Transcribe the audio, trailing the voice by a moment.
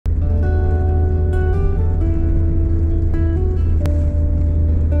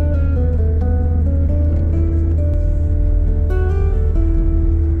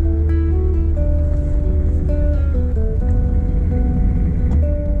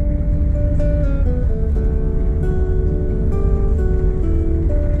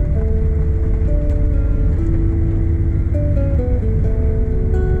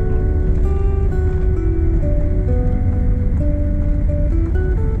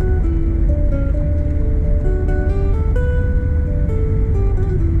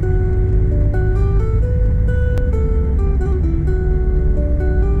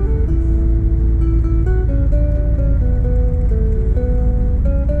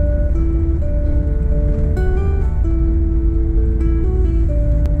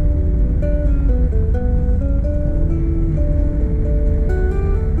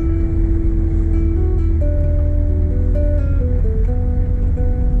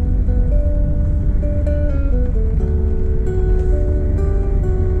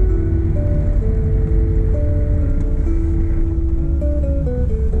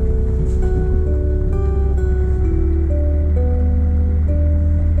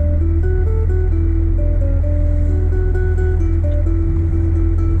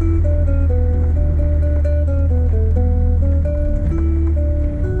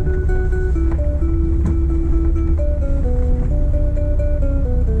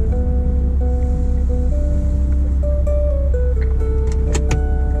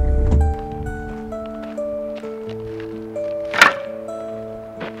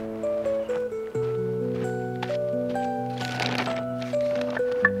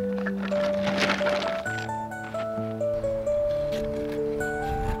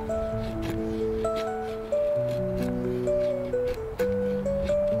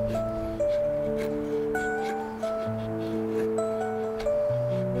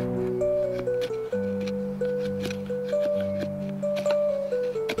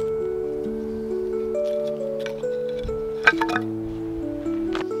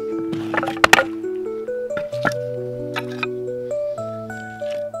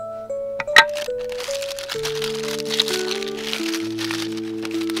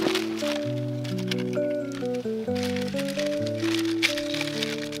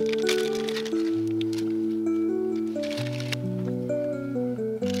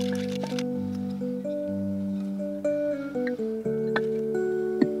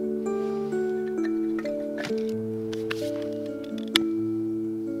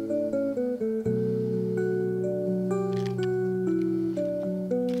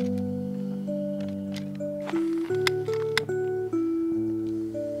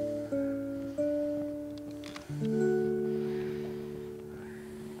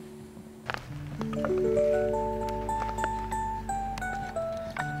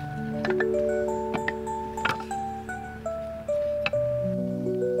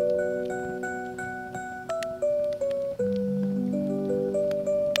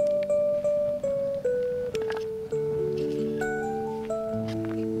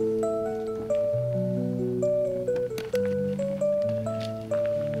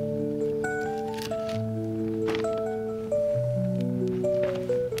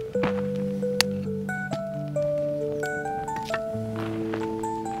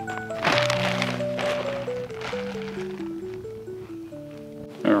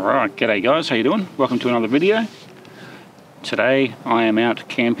Alright, g'day guys, how you doing? Welcome to another video. Today I am out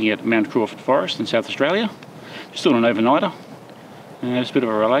camping at Mount Crawford Forest in South Australia. Just doing an overnighter. It's a bit of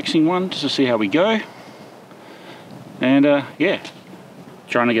a relaxing one just to see how we go. And yeah,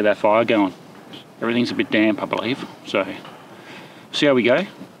 trying to get that fire going. Everything's a bit damp I believe, so see how we go.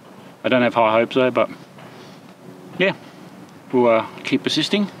 I don't have high hopes though, but yeah, we'll keep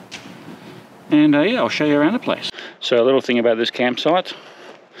persisting. And yeah, I'll show you around the place. So a little thing about this campsite.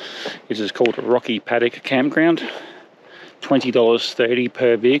 This is called a Rocky Paddock Campground. $20.30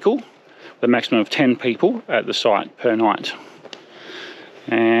 per vehicle, with a maximum of 10 people at the site per night.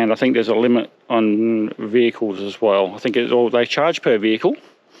 And I think there's a limit on vehicles as well. I think they charge per vehicle.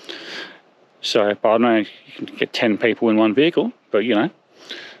 So, but I don't know, you can get 10 people in one vehicle, but you know.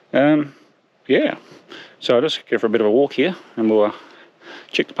 Yeah. So I'll just go for a bit of a walk here and we'll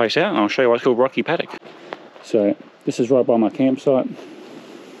check the place out and I'll show you why it's called Rocky Paddock. So this is right by my campsite.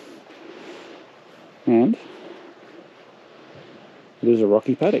 And it is a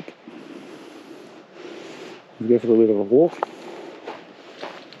rocky paddock. We'll go for a little bit of a walk.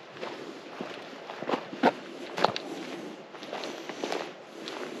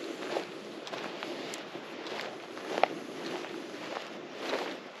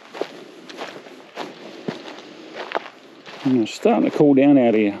 And it's starting to cool down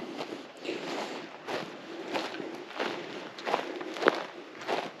out here.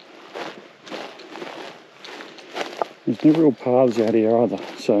 There's no real paths out here either,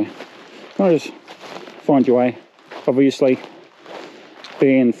 so kind of just find your way. Obviously,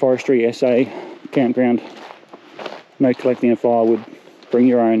 being Forestry SA campground, no collecting of firewood, bring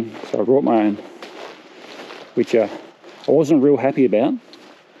your own. So I brought my own, which I wasn't real happy about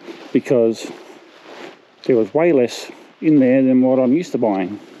because there was way less in there than what I'm used to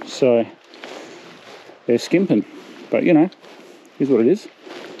buying. So they're skimping, but you know, here's what it is.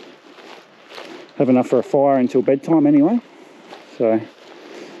 Have enough for a fire until bedtime anyway. So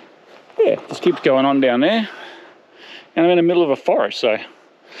yeah, just keeps going on down there. And I'm in the middle of a forest, so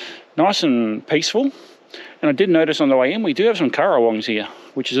nice and peaceful. And I did notice on the way in, we do have some currawongs here,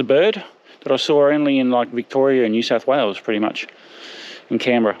 which is a bird that I saw only in like Victoria and New South Wales, pretty much, in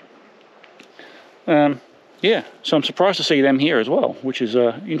Canberra. Yeah, so I'm surprised to see them here as well, which is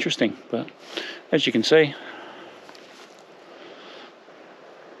interesting. But as you can see,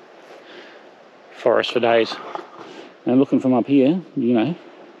 forest for days. And looking from up here, you know,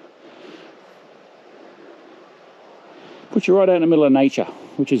 puts you right out in the middle of nature,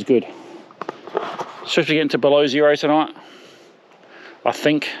 which is good. Especially getting to below zero tonight. I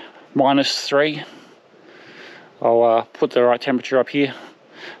think -3. I'll put the right temperature up here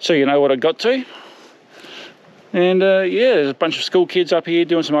so you know what I got to. And yeah, there's a bunch of school kids up here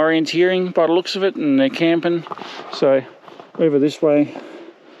doing some orienteering by the looks of it, and they're camping. So over this way,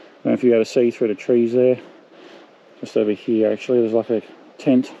 I don't know if you're able to see through the trees there. Just over here actually, there's like a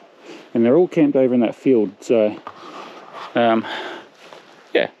tent. And they're all camped over in that field. So,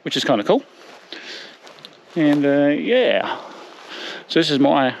 yeah, which is kind of cool. And yeah, so this is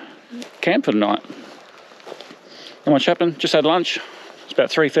my camp for the night. Not much happened, just had lunch. It's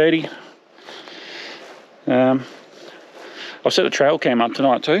about 3:30. I'll set the trail cam up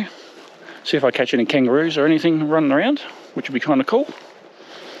tonight too. See if I catch any kangaroos or anything running around, which would be kind of cool.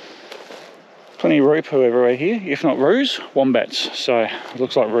 Plenty of rope everywhere here, if not roos, wombats. So it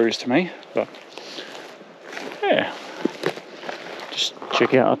looks like roos to me, but yeah. Just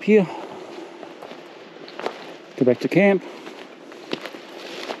check out up here. Go back to camp.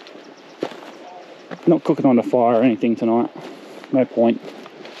 Not cooking on the fire or anything tonight. No point.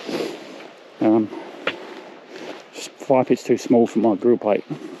 Fire pit's too small for my grill plate,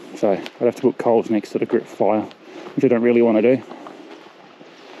 so I'd have to put coals next to the grip fire, which I don't really want to do.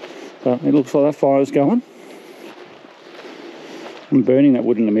 But it looks like that fire's going. I'm burning that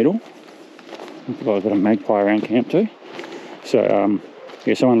wood in the middle. I've got a magpie around camp too. So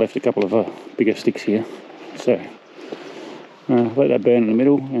yeah, someone left a couple of bigger sticks here. So let that burn in the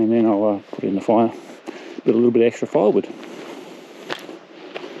middle, and then I'll put it in the fire with a little bit of extra firewood.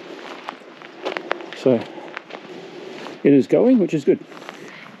 So it is going, which is good.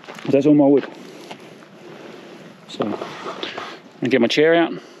 That's all my wood. So I'll get my chair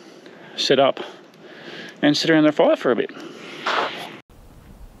out, set up, and sit around the fire for a bit.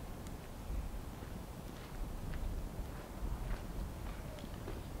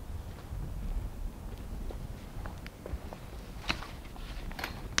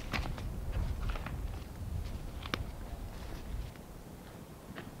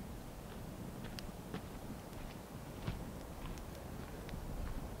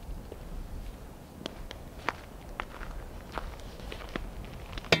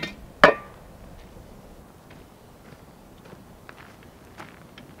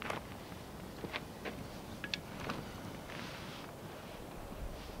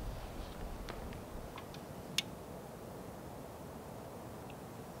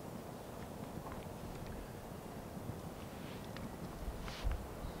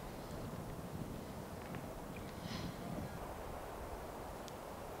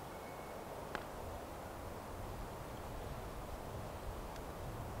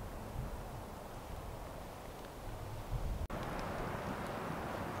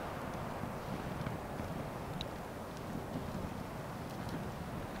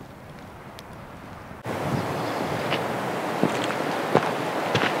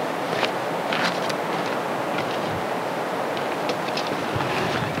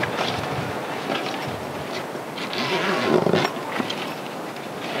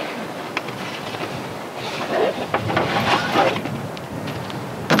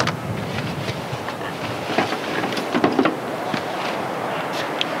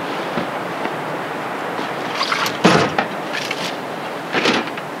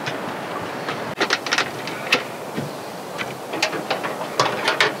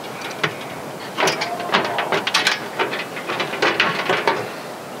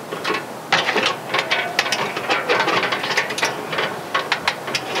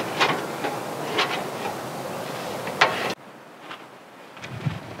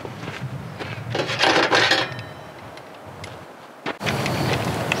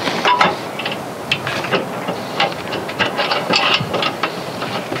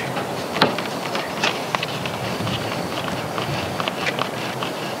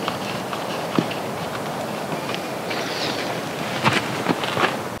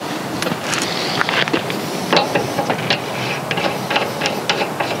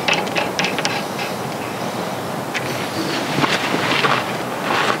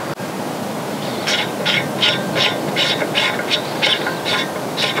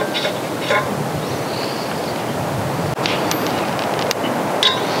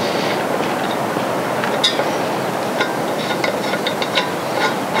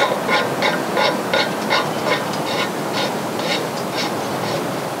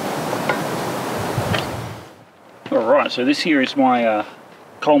 Alright, so this here is my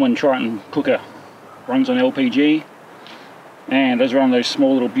Coleman Triton cooker. Runs on LPG and does run those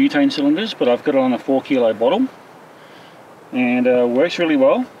small little butane cylinders, but I've got it on a 4 kilo bottle and works really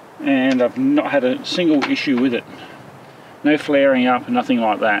well, and I've not had a single issue with it. No flaring up, nothing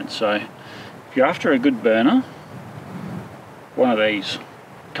like that. So if you're after a good burner, one of these.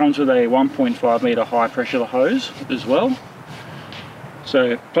 Comes with a 1.5 metre high pressure hose as well,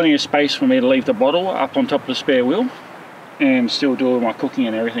 so plenty of space for me to leave the bottle up on top of the spare wheel and still do all my cooking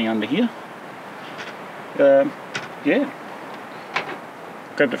and everything under here. Yeah,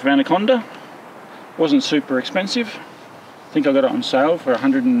 grabbed it from Anaconda. Wasn't super expensive. I think I got it on sale for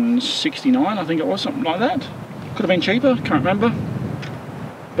 169, I think it was, something like that. Could have been cheaper, can't remember.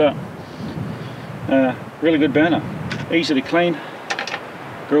 But really good burner, easy to clean.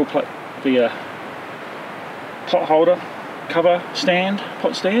 Grill plate, the pot holder cover stand,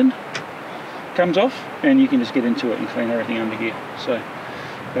 pot stand, comes off, and you can just get into it and clean everything under here. So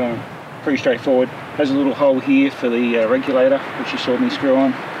pretty straightforward. Has a little hole here for the regulator, which you saw me screw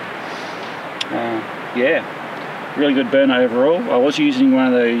on. Yeah, really good burner overall. I was using one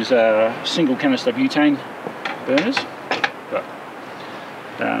of those single canister butane burners, but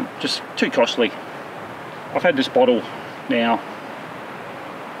just too costly. I've had this bottle now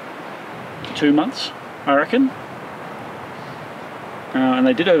 2 months, I reckon, and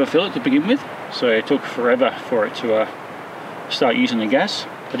they did overfill it to begin with, so it took forever for it to start using the gas.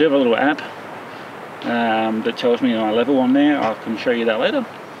 I do have a little app that tells me my level on there. I can show you that later,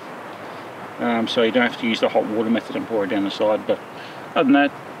 so you don't have to use the hot water method and pour it down the side. But other than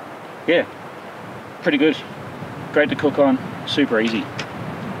that, yeah, pretty good, great to cook on, super easy.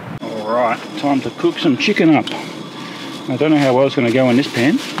 Alright, time to cook some chicken up. I don't know how well it's going to go in this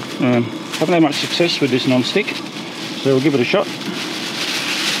pan. Haven't had much success with this non-stick, so we'll give it a shot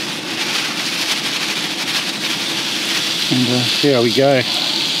and see how we go.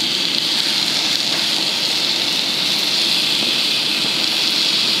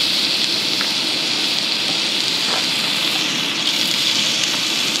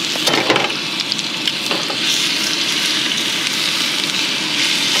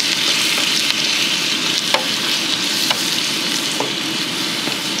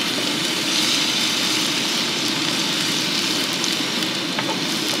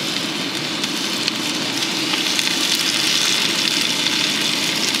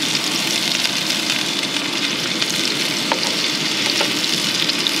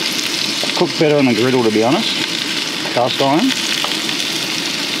 Cooked better on the griddle, to be honest, cast iron.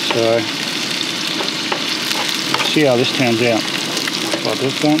 So let's see how this turns out. I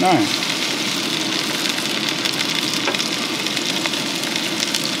just don't know.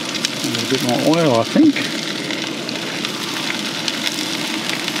 A bit more oil, I think.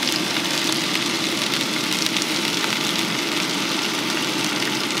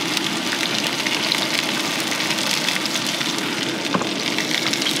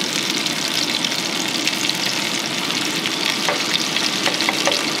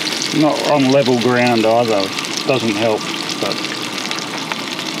 Not on level ground either, doesn't help, but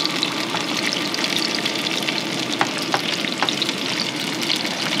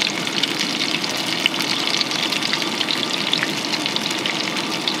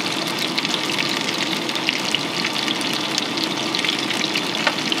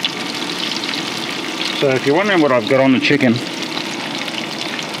so if you're wondering what I've got on the chicken,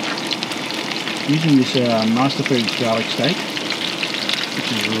 using this Master Foods garlic steak, which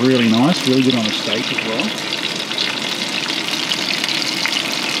is really nice, really good on a steak as well.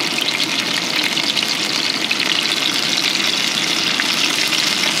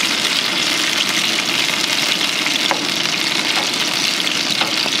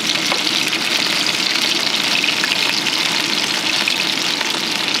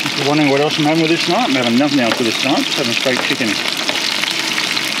 If you're wondering what else I'm having with this tonight, I'm having nothing else with this tonight, just having straight chicken.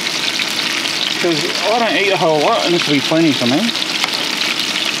 Because I don't eat a whole lot and this will be plenty for me.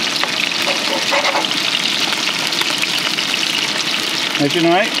 As you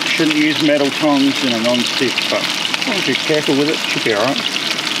know, shouldn't use metal tongs in a non-stick, but as long as you're careful with it, it should be alright.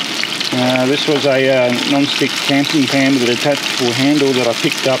 This was a non-stick camping pan with an attachable handle that I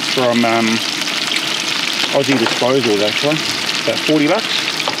picked up from Aussie Disposals actually, about 40 bucks.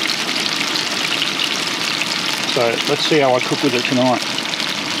 So let's see how I cook with it tonight.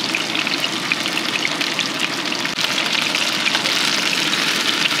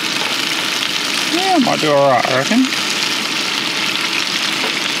 Yeah, I might do alright, I reckon.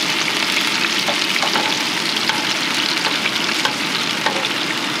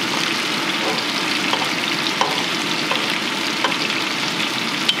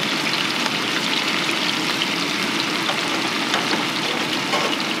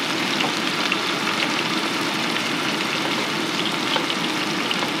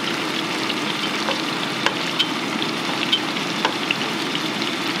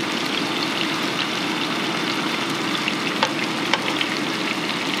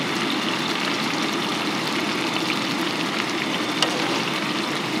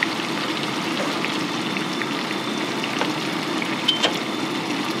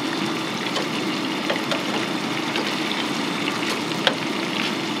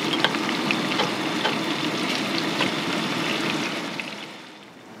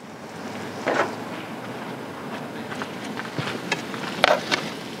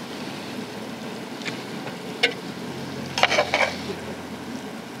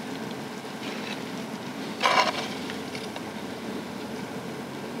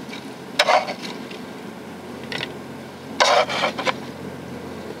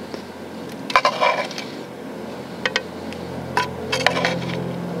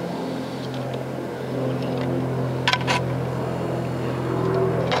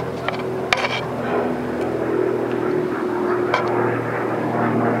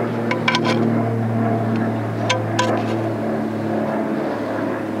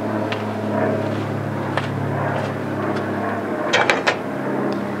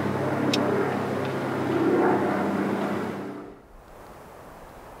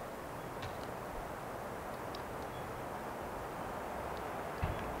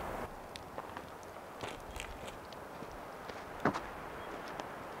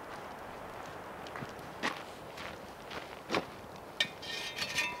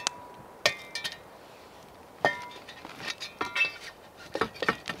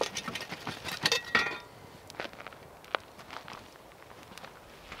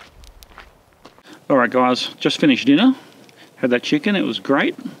 Alright guys, just finished dinner. Had that chicken, it was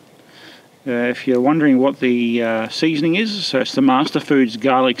great. If you're wondering what the seasoning is, so it's the Master Foods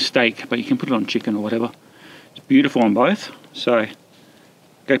garlic steak, but you can put it on chicken or whatever. It's beautiful on both, so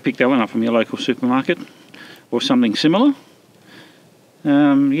go pick that one up from your local supermarket or something similar.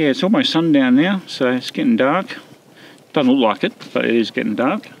 Yeah, it's almost sundown now, so it's getting dark. Doesn't look like it, but it is getting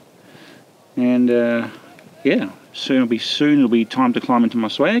dark. And yeah, soon it'll be time to climb into my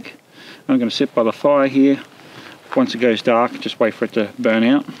swag. I'm going to sit by the fire here. Once it goes dark, just wait for it to burn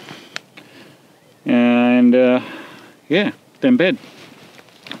out. And yeah, then bed.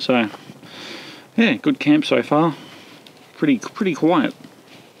 So yeah, good camp so far. Pretty quiet,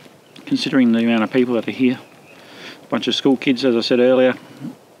 considering the amount of people that are here. A bunch of school kids, as I said earlier,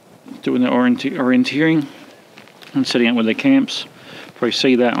 doing their orienteering and setting up with their camps. Probably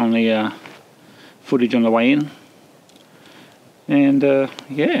see that on the footage on the way in. And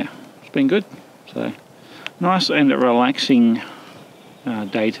yeah, it's been good. So nice and a relaxing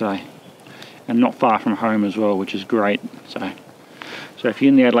day today, and not far from home as well, which is great. So if you're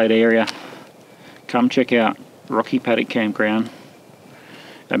in the Adelaide area, come check out Rocky Paddock Campground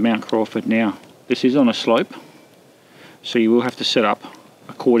at Mount Crawford. Now this is on a slope, so you will have to set up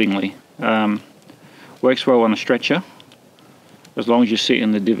accordingly. Works well on a stretcher, as long as you sit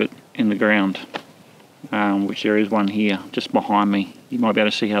in the divot in the ground, which there is one here just behind me. You might be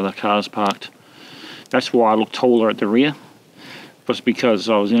able to see how the car's parked. That's why I look taller at the rear, was because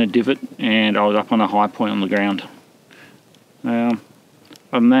I was in a divot and I was up on a high point on the ground. Other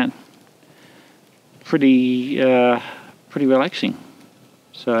than that, pretty relaxing.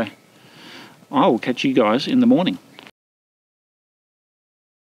 So I will catch you guys in the morning.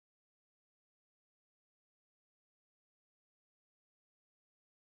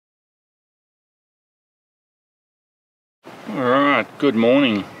 Alright, good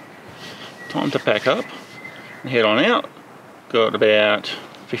morning. Time to pack up and head on out. Got about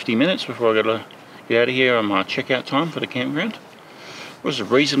 50 minutes before I got to get out of here on my checkout time for the campground. It was a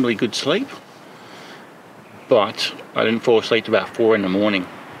reasonably good sleep, but I didn't fall asleep till about 4 in the morning.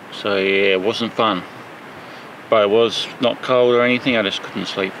 So yeah, it wasn't fun. But it was not cold or anything, I just couldn't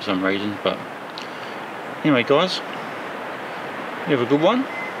sleep for some reason. But anyway guys, you have a good one,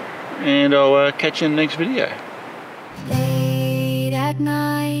 and I'll catch you in the next video. Late at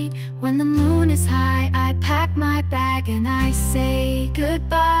night, when the moon is high, I pack my bag and I say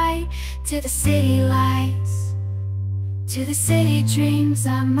goodbye to the city lights, to the city dreams.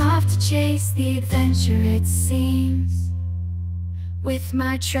 I'm off to chase the adventure, it seems. With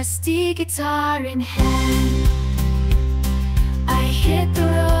my trusty guitar in hand, I hit the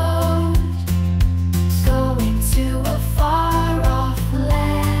road, going to a far off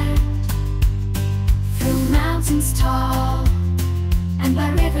land, through mountains tall and by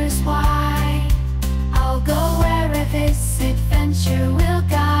rivers wide. I'll go wherever this adventure will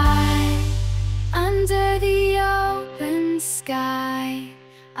guide. Under the open sky,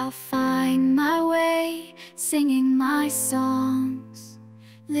 I'll find my way, singing my songs,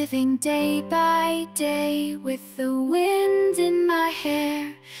 living day by day with the wind in my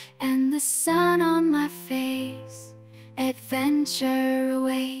hair and the sun on my face. Adventure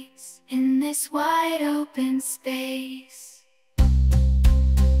awaits in this wide open space.